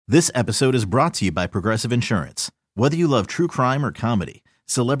This episode is brought to you by Progressive Insurance. Whether you love true crime or comedy,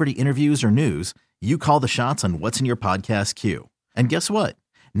 celebrity interviews or news, you call the shots on what's in your podcast queue. And guess what?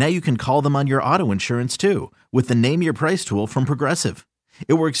 Now you can call them on your auto insurance too with the Name Your Price tool from Progressive.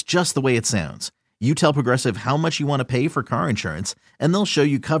 It works just the way it sounds. You tell Progressive how much you want to pay for car insurance, and they'll show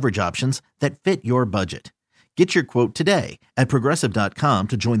you coverage options that fit your budget. Get your quote today at Progressive.com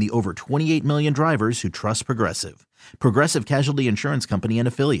to join the over 28 million drivers who trust Progressive. Progressive Casualty Insurance Company and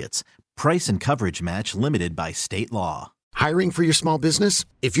Affiliates. Price and coverage match limited by state law. Hiring for your small business?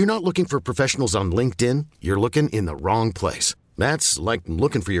 If you're not looking for professionals on LinkedIn, you're looking in the wrong place. That's like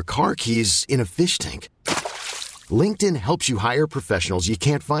looking for your car keys in a fish tank. LinkedIn helps you hire professionals you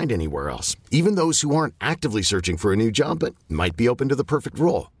can't find anywhere else, even those who aren't actively searching for a new job but might be open to the perfect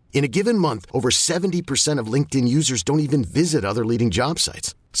role. In a given month, over 70% of LinkedIn users don't even visit other leading job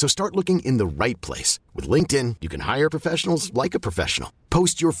sites. So start looking in the right place. With LinkedIn, you can hire professionals like a professional.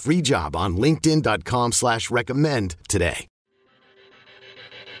 Post your free job on linkedin.com/recommend today.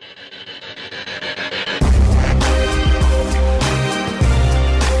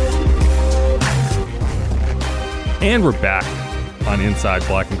 And we're back on Inside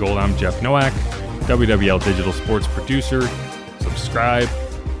Black and Gold. I'm Jeff Nowak, WWL Digital Sports producer. Subscribe,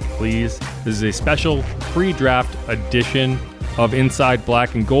 please. This is a special pre-draft edition of Inside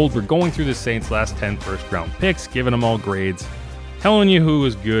Black and Gold. We're going through the Saints' last 10 first-round picks, giving them all grades, telling you who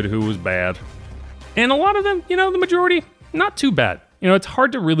was good, who was bad. And a lot of them, the majority, not too bad. It's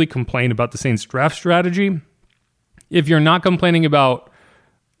hard to really complain about the Saints' draft strategy if you're not complaining about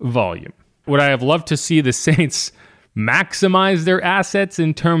volume. Would I have loved to see the Saints maximize their assets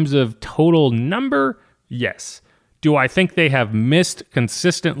in terms of total number? Yes. Do I think they have missed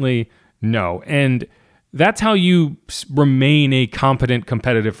consistently? No. And that's how you remain a competent,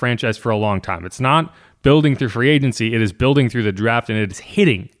 competitive franchise for a long time. It's not building through free agency. It is building through the draft, and it is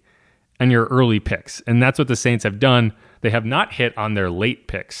hitting on your early picks. And that's what the Saints have done. They have not hit on their late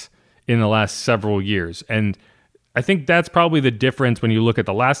picks in the last several years. And I think that's probably the difference when you look at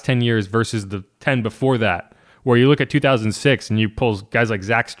the last 10 years versus the 10 before that, where you look at 2006 and you pull guys like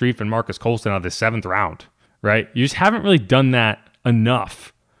Zach Strief and Marcus Colston out of the 7th round, right? You just haven't really done that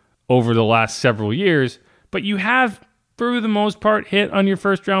enough over the last several years, but you have, through the most part, hit on your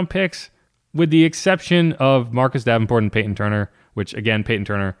first-round picks, with the exception of Marcus Davenport and Peyton Turner, which, again, Peyton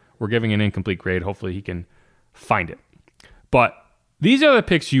Turner, we're giving an incomplete grade. Hopefully he can find it. But these are the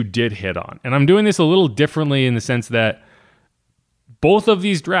picks you did hit on. And I'm doing this a little differently in the sense that both of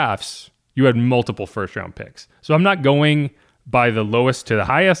these drafts, you had multiple first-round picks. So I'm not going by the lowest to the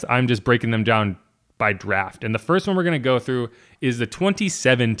highest. I'm just breaking them down by draft. And the first one we're going to go through is the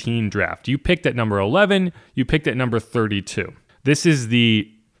 2017 draft. You picked at number 11. You picked at number 32. This is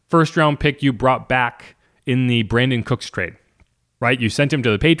the first-round pick you brought back in the Brandon Cooks trade, right? You sent him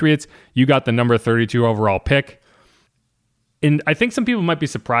to the Patriots. You got the number 32 overall pick. And I think some people might be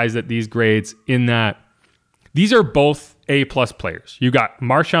surprised at these grades in that these are both A-plus players. You got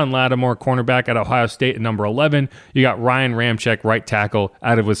Marshawn Lattimore, cornerback at Ohio State at number 11. You got Ryan Ramczyk, right tackle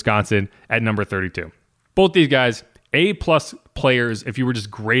out of Wisconsin at number 32. Both these guys, A-plus players if you were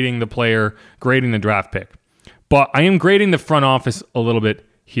just grading the player, grading the draft pick. But I am grading the front office a little bit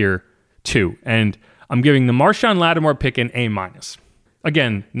here too. And I'm giving the Marshawn Lattimore pick an A-.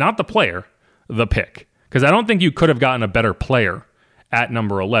 Again, not the player, the pick. Because I don't think you could have gotten a better player at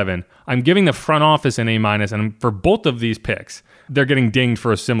number 11. I'm giving the front office an A-, and for both of these picks, they're getting dinged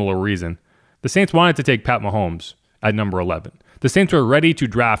for a similar reason. The Saints wanted to take Pat Mahomes at number 11. The Saints were ready to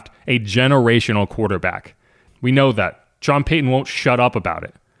draft a generational quarterback. We know that. Sean Payton won't shut up about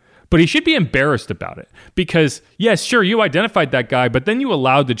it. But he should be embarrassed about it. Because, yes, sure, you identified that guy, but then you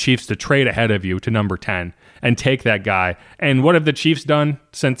allowed the Chiefs to trade ahead of you to number 10 and take that guy. And what have the Chiefs done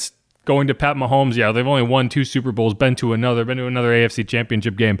since going to Pat Mahomes? Yeah, they've only won 2 Super Bowls, been to another AFC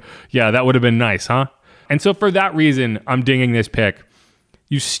Championship game. Yeah, that would have been nice, huh? And so for that reason, I'm dinging this pick.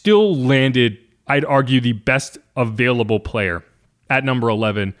 You still landed, I'd argue, the best available player at number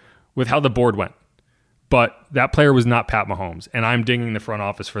 11 with how the board went. But that player was not Pat Mahomes, and I'm dinging the front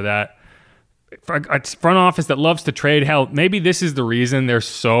office for that. For a front office that loves to trade, hell, maybe this is the reason they're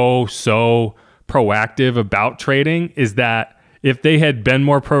so proactive about trading, is that if they had been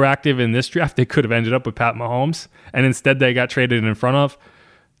more proactive in this draft, they could have ended up with Pat Mahomes, and instead they got traded in front of.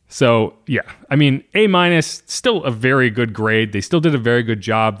 So, yeah, I mean, A-, still a very good grade. They still did a very good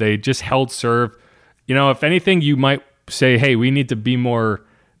job. They just held serve. If anything, you might say, hey, we need to be more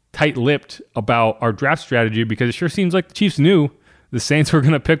tight-lipped about our draft strategy, because it sure seems like the Chiefs knew the Saints were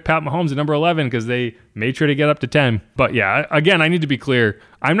going to pick Pat Mahomes at number 11 because they made sure to get up to 10. But yeah, again, I need to be clear.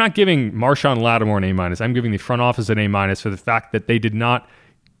 I'm not giving Marshawn Lattimore an A-. I'm giving the front office an A- for the fact that they did not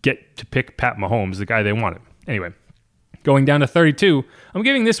get to pick Pat Mahomes, the guy they wanted. Anyway, going down to 32, I'm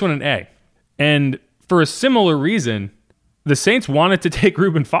giving this one an A. And for a similar reason, the Saints wanted to take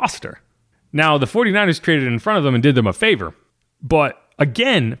Reuben Foster. Now, the 49ers traded in front of them and did them a favor. But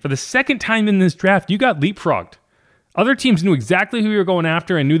again, for the second time in this draft, you got leapfrogged. Other teams knew exactly who you were going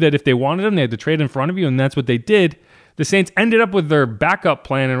after and knew that if they wanted him, they had to trade in front of you, and that's what they did. The Saints ended up with their backup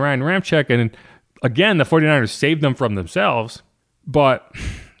plan in Ryan Ramczyk, and again, the 49ers saved them from themselves. But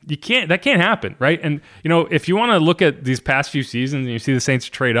that can't happen, right? And, if you want to look at these past few seasons and you see the Saints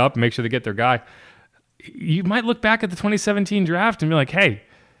trade up and make sure they get their guy, you might look back at the 2017 draft and be like, hey,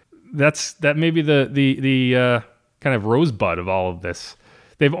 that may be the kind of rosebud of all of this.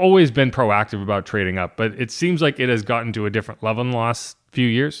 They've always been proactive about trading up, but it seems like it has gotten to a different level in the last few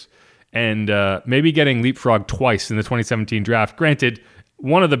years. And maybe getting leapfrogged twice in the 2017 draft, granted,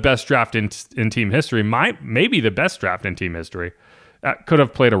 one of the best draft in team history, maybe the best draft in team history, that could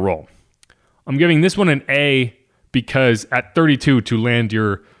have played a role. I'm giving this one an A because at 32 to land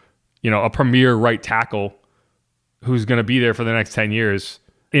your, a premier right tackle who's going to be there for the next 10 years,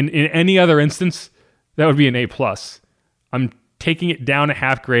 in any other instance, that would be an A+. I'm taking it down a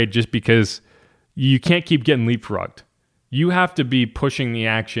half grade just because you can't keep getting leapfrogged. You have to be pushing the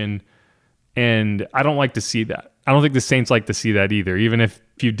action, and I don't like to see that. I don't think the Saints like to see that either, even if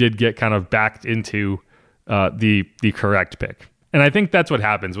you did get kind of backed into the correct pick. And I think that's what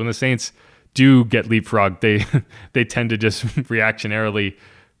happens when the Saints do get leapfrogged. They tend to just reactionarily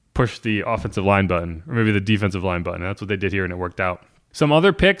push the offensive line button, or maybe the defensive line button. That's what they did here, and it worked out. Some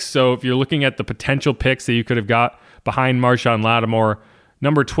other picks, so if you're looking at the potential picks that you could have got behind Marshon Lattimore,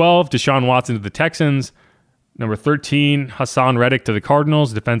 number 12, Deshaun Watson to the Texans. Number 13, Hassan Reddick to the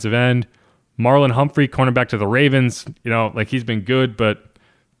Cardinals, defensive end. Marlon Humphrey, cornerback to the Ravens. He's been good, but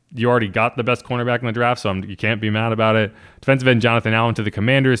you already got the best cornerback in the draft, so you can't be mad about it. Defensive end Jonathan Allen to the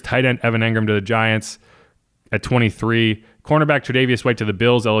Commanders. Tight end Evan Engram to the Giants at 23. Cornerback Tre'Davious White to the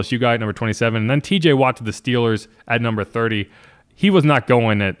Bills, LSU guy at number 27. And then TJ Watt to the Steelers at number 30. He was not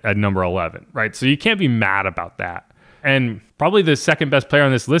going at number 11, right? So you can't be mad about that. And probably the second best player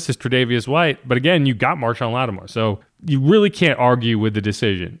on this list is Tre'Davious White. But again, you got Marshon Lattimore. So you really can't argue with the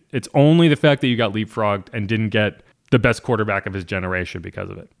decision. It's only the fact that you got leapfrogged and didn't get the best quarterback of his generation because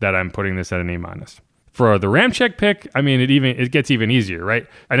of it that I'm putting this at an A-. For the Ramczyk pick, it gets even easier, right?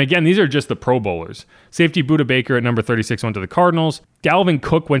 And again, these are just the Pro Bowlers. Safety Budda Baker at number 36 went to the Cardinals. Dalvin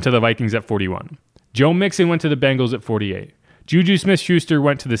Cook went to the Vikings at 41. Joe Mixon went to the Bengals at 48. Juju Smith-Schuster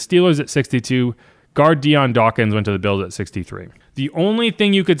went to the Steelers at 62. Guard Deion Dawkins went to the Bills at 63. The only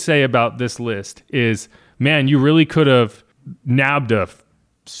thing you could say about this list is, man, you really could have nabbed a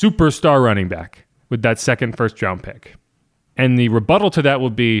superstar running back with that second first-round pick. And the rebuttal to that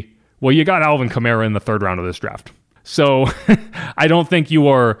would be, well, you got Alvin Kamara in the third round of this draft. So I don't think you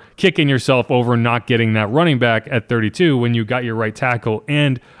are kicking yourself over not getting that running back at 32 when you got your right tackle.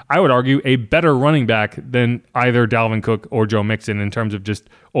 And I would argue a better running back than either Dalvin Cook or Joe Mixon in terms of just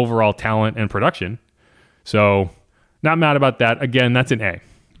overall talent and production. So not mad about that. Again, that's an A.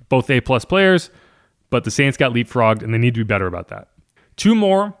 Both A+ players, but the Saints got leapfrogged and they need to be better about that. Two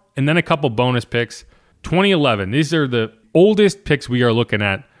more and then a couple bonus picks. 2011. These are the oldest picks we are looking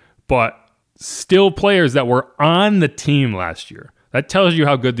at, but still players that were on the team last year. That tells you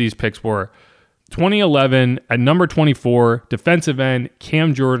how good these picks were. 2011, at number 24, defensive end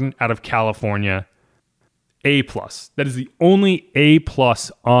Cam Jordan out of California. A+. That is the only A+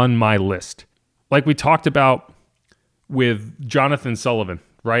 on my list. Like we talked about with Jonathan Sullivan,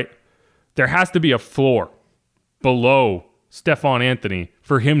 right? There has to be a floor below Stephon Anthony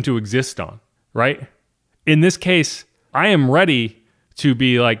for him to exist on, right? In this case, I am ready to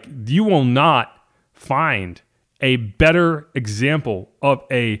be like, you will not find a better example of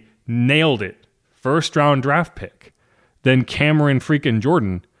a nailed it first round draft pick than Cameron freaking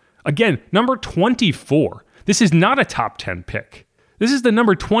Jordan. Again, number 24. This is not a top 10 pick. This is the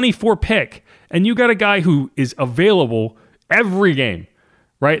number 24 pick. And you got a guy who is available every game,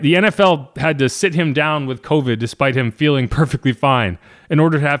 right? The NFL had to sit him down with COVID despite him feeling perfectly fine in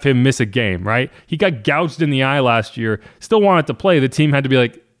order to have him miss a game, right? He got gouged in the eye last year, still wanted to play. The team had to be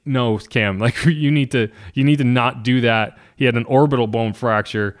like, no, Cam, like you need to not do that. He had an orbital bone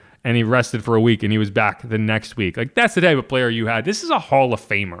fracture and he rested for a week and he was back the next week. Like that's the type of player you had. This is a Hall of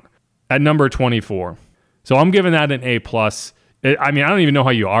Famer at number 24. So I'm giving that an A+. I don't even know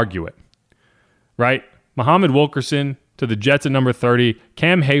how you argue it, right? Muhammad Wilkerson to the Jets at number 30,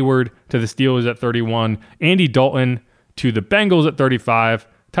 Cam Hayward to the Steelers at 31, Andy Dalton to the Bengals at 35,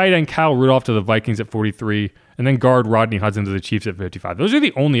 tight end Kyle Rudolph to the Vikings at 43, and then guard Rodney Hudson to the Chiefs at 55. Those are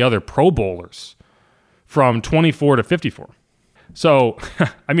the only other Pro Bowlers from 24 to 54. So,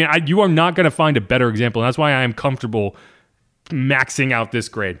 I mean, you are not going to find a better example. And that's why I am comfortable maxing out this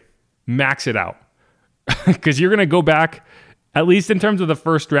grade. Max it out. Because you're going to go back, at least in terms of the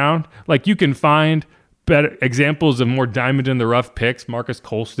first round, like you can find better examples of more diamond in the rough picks. Marcus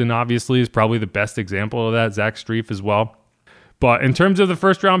Colston, obviously, is probably the best example of that. Zach Strief as well. But in terms of the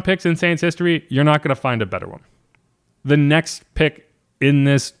first round picks in Saints history, you're not going to find a better one. The next pick in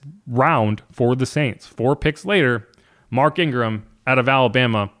this round for the Saints, 4 picks later, Mark Ingram out of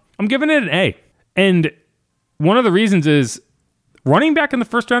Alabama. I'm giving it an A. And one of the reasons is running back in the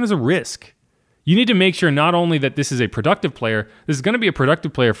first round is a risk. You need to make sure not only that this is a productive player, this is going to be a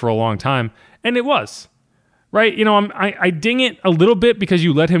productive player for a long time. And it was, right? You know, I ding it a little bit because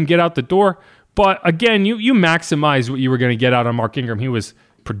you let him get out the door. But again, you maximize what you were going to get out of Mark Ingram. He was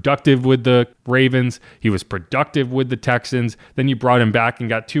productive with the Ravens. He was productive with the Texans. Then you brought him back and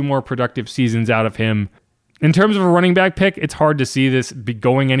got 2 more productive seasons out of him. In terms of a running back pick, it's hard to see this be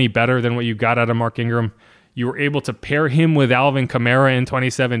going any better than what you got out of Mark Ingram. You were able to pair him with Alvin Kamara in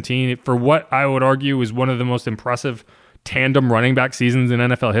 2017 for what I would argue was one of the most impressive tandem running back seasons in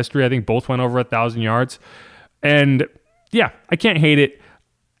NFL history. I think both went over 1,000 yards. And yeah, I can't hate it.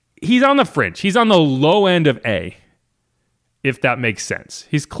 He's on the fringe. He's on the low end of A, if that makes sense.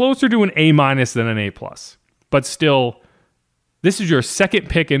 He's closer to an A- than an A+. But still, this is your second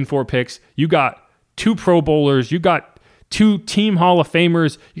pick in 4 picks. You got 2 Pro Bowlers. You got 2 team Hall of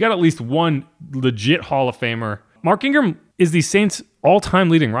Famers. You got at least 1 legit Hall of Famer. Mark Ingram is the Saints' all-time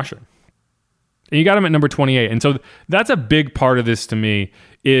leading rusher. And you got him at number 28. And so that's a big part of this to me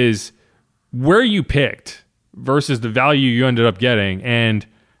is where you picked versus the value you ended up getting. And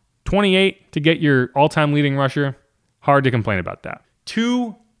 28 to get your all-time leading rusher, hard to complain about that.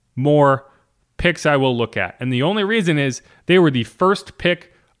 2 more picks I will look at. And the only reason is they were the first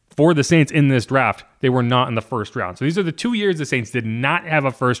pick for the Saints in this draft. They were not in the first round. So these are the 2 years the Saints did not have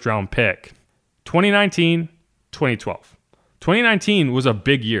a first-round pick. 2019, 2012. 2019 was a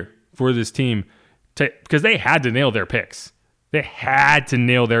big year for this team because they had to nail their picks. They had to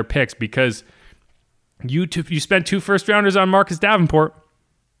nail their picks because you spent 2 first-rounders on Marcus Davenport.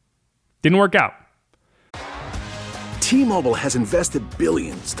 Didn't work out. T-Mobile has invested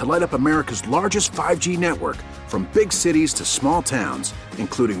billions to light up America's largest 5G network, from big cities to small towns,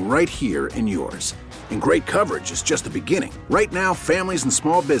 including right here in yours. And great coverage is just the beginning. Right now, families and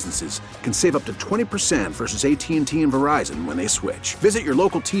small businesses can save up to 20% versus AT&T and Verizon when they switch. Visit your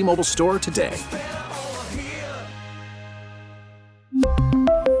local T-Mobile store today.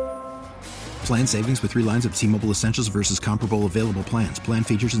 Plan savings with 3 lines of T-Mobile Essentials versus comparable available plans. Plan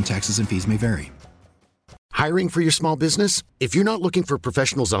features and taxes and fees may vary. Hiring for your small business? If you're not looking for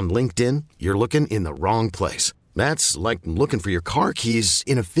professionals on LinkedIn, you're looking in the wrong place. That's like looking for your car keys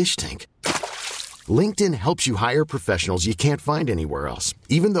in a fish tank. LinkedIn helps you hire professionals you can't find anywhere else,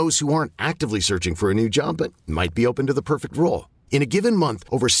 even those who aren't actively searching for a new job but might be open to the perfect role. In a given month,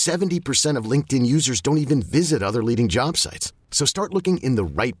 over 70% of LinkedIn users don't even visit other leading job sites. So start looking in the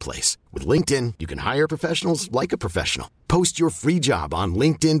right place. With LinkedIn, you can hire professionals like a professional. Post your free job on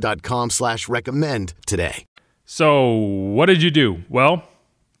linkedin.com/recommend today. So what did you do? Well,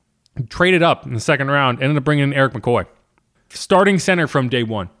 traded up in the second round, ended up bringing in Erik McCoy. Starting center from day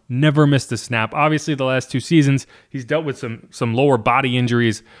one. Never missed a snap. Obviously, the last 2 seasons, he's dealt with some lower body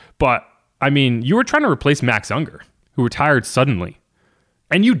injuries. But, I mean, you were trying to replace Max Unger, who retired suddenly.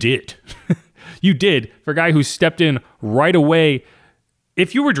 And you did. You did, for a guy who stepped in right away.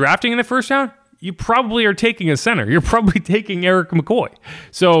 If you were drafting in the first round, you probably are taking a center. You're probably taking Erik McCoy.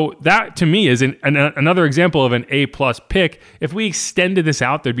 So that, to me, is another example of an A-plus pick. If we extended this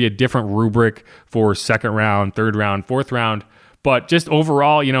out, there'd be a different rubric for second round, third round, fourth round. But just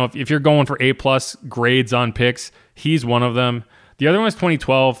overall, you know, if you're going for A-plus grades on picks, he's one of them. The other one is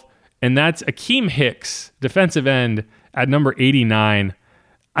 2012, and that's Akeem Hicks, defensive end, at number 89.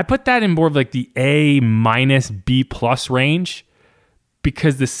 I put that in more of like the A-B+ range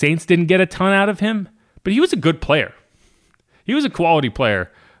because the Saints didn't get a ton out of him, but he was a good player. He was a quality player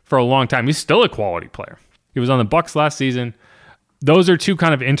for a long time. He's still a quality player. He was on the Bucs last season. Those are 2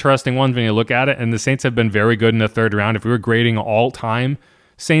 kind of interesting ones when you look at it, and the Saints have been very good in the third round. If we were grading all-time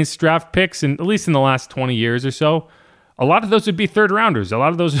Saints draft picks, and at least in the last 20 years or so, a lot of those would be third rounders. A lot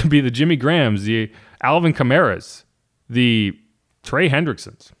of those would be the Jimmy Grahams, the Alvin Kamaras, the Trey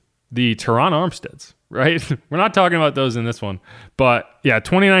Hendricksons, the Teron Armsteads, right? We're not talking about those in this one. But yeah,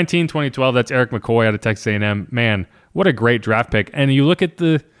 2019, 2012, that's Erik McCoy out of Texas A&M. Man, what a great draft pick. And you look at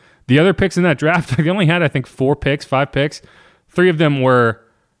the other picks in that draft, they only had, I think, 5 picks. 3 of them were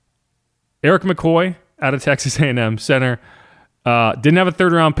Erik McCoy out of Texas A&M, center, Didn't have a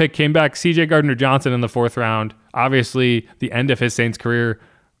third round pick, came back. CJ Gardner-Johnson in the 4th round. Obviously, the end of his Saints career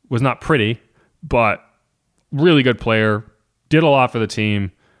was not pretty, but really good player. Did a lot for the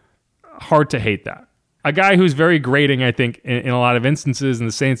team. Hard to hate that. A guy who's very grating, I think, in a lot of instances, and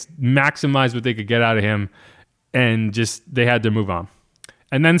the Saints maximized what they could get out of him, and just they had to move on.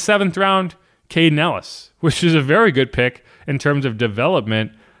 And then 7th round, Caden Ellis, which is a very good pick in terms of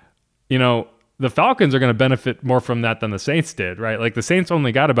development. You know, the Falcons are going to benefit more from that than the Saints did, right? Like the Saints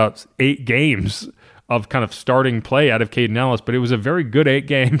only got about 8 games of kind of starting play out of Caden Ellis, but it was a very good 8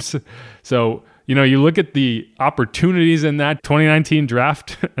 games. So, you know, you look at the opportunities in that 2019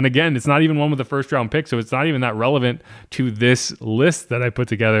 draft, and again, it's not even one with a first round pick, so it's not even that relevant to this list that I put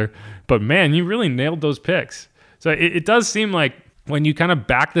together. But man, you really nailed those picks. So it does seem like when you kind of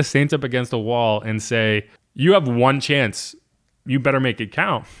back the Saints up against a wall and say, you have one chance, you better make it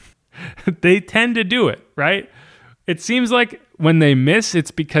count. They tend to do it, right? It seems like when they miss,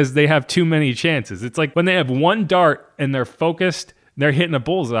 it's because they have too many chances. It's like when they have one dart and they're focused, they're hitting a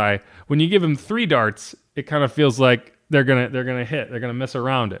bullseye. When you give them 3 darts, it kind of feels like they're gonna hit. They're gonna miss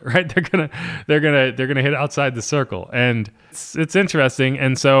around it, right? They're gonna hit outside the circle, and it's interesting.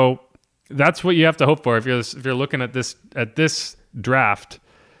 And so that's what you have to hope for if you're looking at this draft.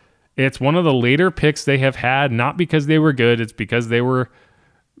 It's one of the later picks they have had, not because they were good. It's because they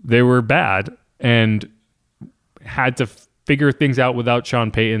were bad and had to figure things out without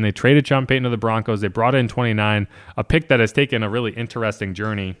Sean Payton. They traded Sean Payton to the Broncos. They brought in 29, a pick that has taken a really interesting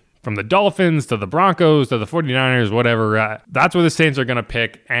journey from the Dolphins to the Broncos to the 49ers, whatever. That's where the Saints are going to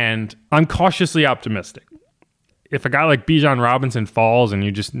pick, and I'm cautiously optimistic. If a guy like Bijan Robinson falls and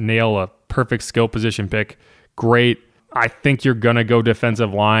you just nail a perfect skill position pick, great. I think you're going to go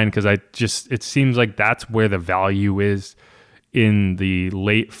defensive line because it seems like that's where the value is in the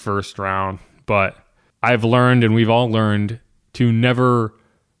late first round. But I've learned, and we've all learned, to never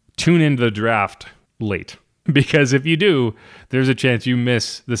tune into the draft late. Because if you do, there's a chance you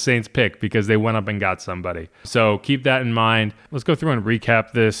miss the Saints pick because they went up and got somebody. So keep that in mind. Let's go through and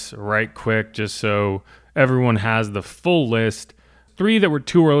recap this right quick just so everyone has the full list. 3 that were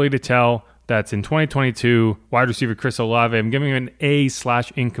too early to tell. That's in 2022, wide receiver Chris Olave. I'm giving him an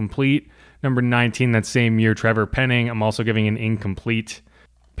A/incomplete. Number 19 that same year, Trevor Penning. I'm also giving an incomplete.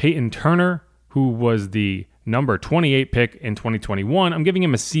 Peyton Turner, who was the number 28 pick in 2021, I'm giving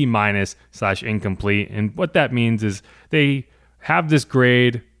him a C-/incomplete. And what that means is they have this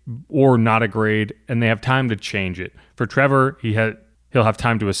grade or not a grade, and they have time to change it. For Trevor, he'll have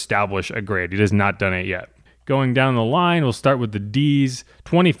time to establish a grade. He has not done it yet. Going down the line, we'll start with the Ds.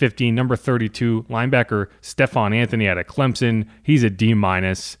 2015, number 32, linebacker Stephon Anthony out of Clemson. He's a D-.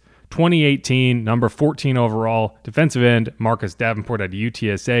 2018, number 14 overall, defensive end Marcus Davenport out of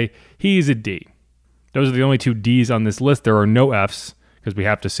UTSA. He's a D. Those are the only 2 Ds on this list. There are no Fs because we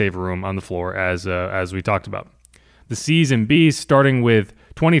have to save room on the floor as we talked about. The Cs and Bs, starting with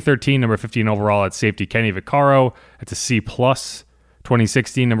 2013, number 15 overall at safety Kenny Vaccaro. That's a C+.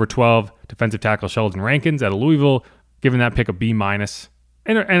 2016, number 12, defensive tackle Sheldon Rankins out of Louisville, giving that pick a B-. And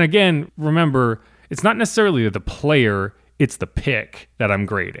again, remember, it's not necessarily the player, it's the pick that I'm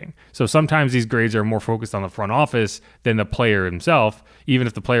grading. So sometimes these grades are more focused on the front office than the player himself. Even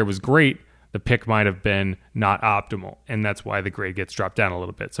if the player was great, the pick might have been not optimal, and that's why the grade gets dropped down a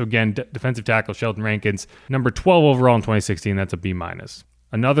little bit. So again, defensive tackle Sheldon Rankins, number 12 overall in 2016, that's a B-.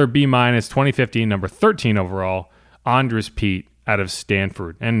 Another B-, 2015, number 13 overall, Andres Pete out of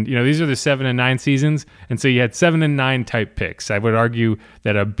Stanford. And, you know, these are the 7 and 9 seasons. And so you had 7 and 9 type picks. I would argue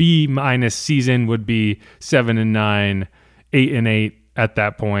that a B- season would be 7 and 9, 8 and 8 at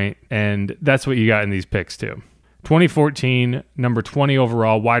that point. And that's what you got in these picks too. 2014, number 20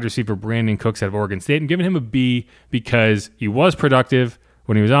 overall, wide receiver Brandon Cooks out of Oregon State. I'm giving him a B because he was productive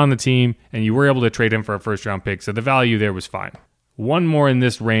when he was on the team and you were able to trade him for a first round pick. So the value there was fine. One more in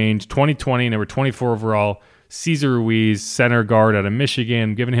this range, 2020, number 24 overall, Cesar Ruiz, center guard out of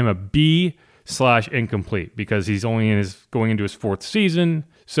Michigan, giving him a B/incomplete because he's only going into his 4th season,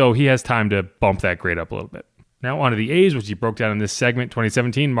 so he has time to bump that grade up a little bit. Now on to the A's, which you broke down in this segment.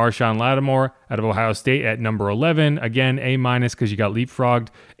 2017, Marshawn Lattimore out of Ohio State at number 11. Again, A- because you got leapfrogged.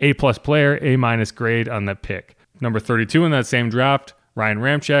 A+ player, A- grade on that pick. Number 32 in that same draft, Ryan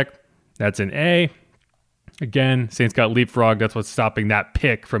Ramczyk. That's an A. Again, Saints got leapfrogged. That's what's stopping that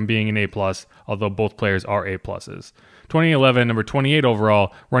pick from being an A+, although both players are A+. 2011, number 28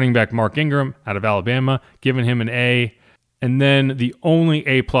 overall, running back Mark Ingram out of Alabama, giving him an A. And then the only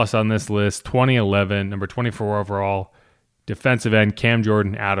A+ on this list, 2011, number 24 overall, defensive end Cam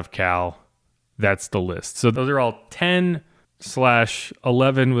Jordan out of Cal. That's the list. So those are all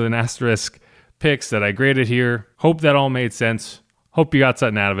 10/11 with an asterisk picks that I graded here. Hope that all made sense. Hope you got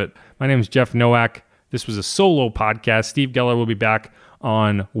something out of it. My name is Jeff Nowak. This was a solo podcast. Steve Geller will be back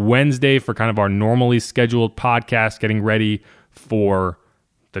on Wednesday for kind of our normally scheduled podcast, getting ready for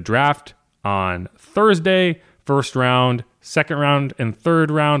the draft. On Thursday, first round, second round, and third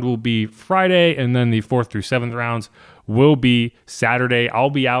round will be Friday, and then the 4th through 7th rounds will be Saturday. I'll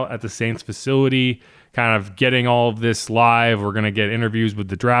be out at the Saints facility, kind of getting all of this live. We're going to get interviews with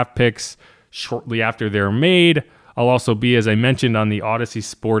the draft picks shortly after they're made. I'll also be, as I mentioned, on the Odyssey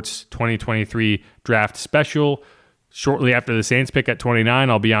Sports 2023 draft special. Shortly after the Saints pick at 29,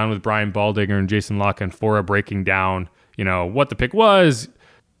 I'll be on with Brian Baldinger and Jason La Canfora breaking down, what the pick was,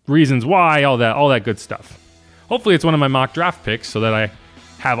 reasons why, all that good stuff. Hopefully it's one of my mock draft picks so that I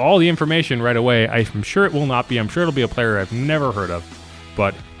have all the information right away. I'm sure it will not be. I'm sure it'll be a player I've never heard of.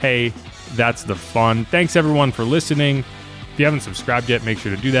 But hey, that's the fun. Thanks everyone for listening. If you haven't subscribed yet, make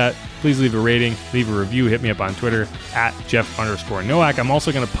sure to do that. Please leave a rating, leave a review, hit me up on Twitter at Jeff_Nowak. I'm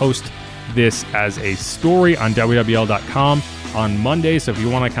also going to post this as a story on WWL.com on Monday. So if you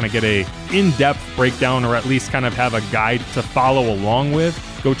want to kind of get a in-depth breakdown or at least kind of have a guide to follow along with,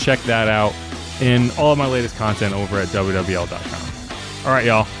 go check that out in all of my latest content over at WWL.com. All right,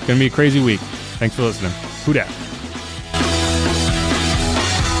 y'all. It's going to be a crazy week. Thanks for listening. Who dat?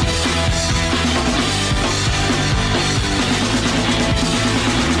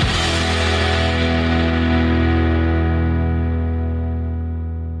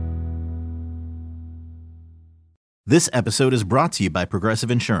 This episode is brought to you by Progressive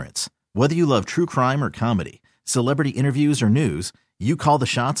Insurance. Whether you love true crime or comedy, celebrity interviews or news, you call the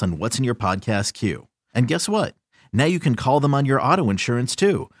shots on what's in your podcast queue. And guess what? Now you can call them on your auto insurance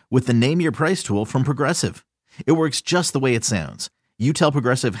too with the Name Your Price tool from Progressive. It works just the way it sounds. You tell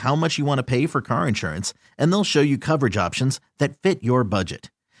Progressive how much you want to pay for car insurance, and they'll show you coverage options that fit your budget.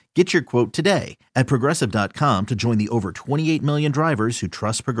 Get your quote today at Progressive.com to join the over 28 million drivers who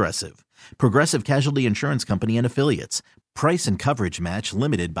trust Progressive. Progressive Casualty Insurance Company and Affiliates. Price and coverage match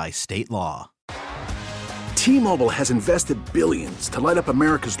limited by state law. T-Mobile has invested billions to light up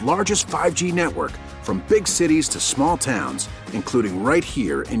America's largest 5G network, from big cities to small towns, including right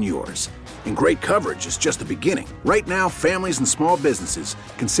here in yours. And great coverage is just the beginning. Right now, families and small businesses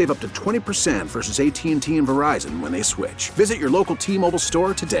can save up to 20% versus AT&T and Verizon when they switch. Visit your local T-Mobile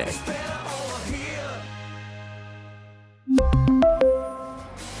store today.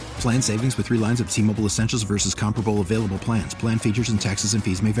 Plan savings with 3 lines of T-Mobile Essentials versus comparable available plans. Plan features and taxes and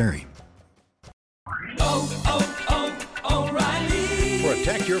fees may vary.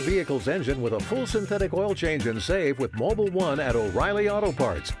 Protect your vehicle's engine with a full synthetic oil change and save with Mobil 1 at O'Reilly Auto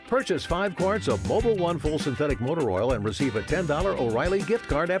Parts. Purchase 5 quarts of Mobil 1 full synthetic motor oil and receive a $10 O'Reilly gift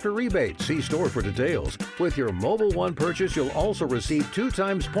card after rebate. See store for details. With your Mobil 1 purchase, you'll also receive 2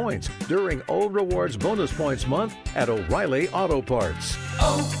 times points during O Rewards Bonus Points Month at O'Reilly Auto Parts.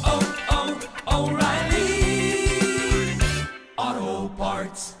 O'Reilly.